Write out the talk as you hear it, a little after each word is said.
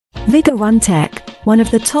Vigorun Tech, one of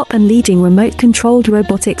the top and leading remote-controlled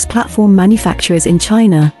robotics platform manufacturers in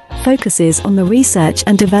China, focuses on the research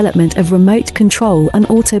and development of remote control and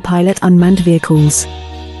autopilot unmanned vehicles.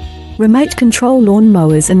 Remote control lawn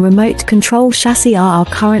mowers and remote control chassis are our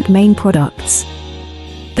current main products.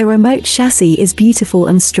 The remote chassis is beautiful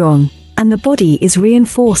and strong, and the body is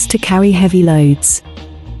reinforced to carry heavy loads.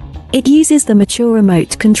 It uses the mature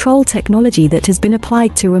remote control technology that has been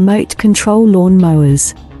applied to remote control lawn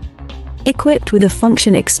mowers. Equipped with a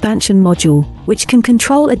function expansion module, which can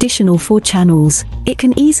control additional 4 channels, it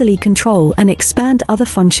can easily control and expand other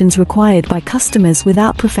functions required by customers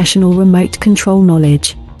without professional remote control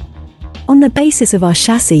knowledge. On the basis of our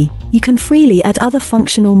chassis, you can freely add other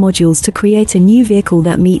functional modules to create a new vehicle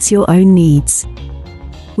that meets your own needs.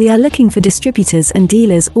 We are looking for distributors and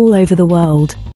dealers all over the world.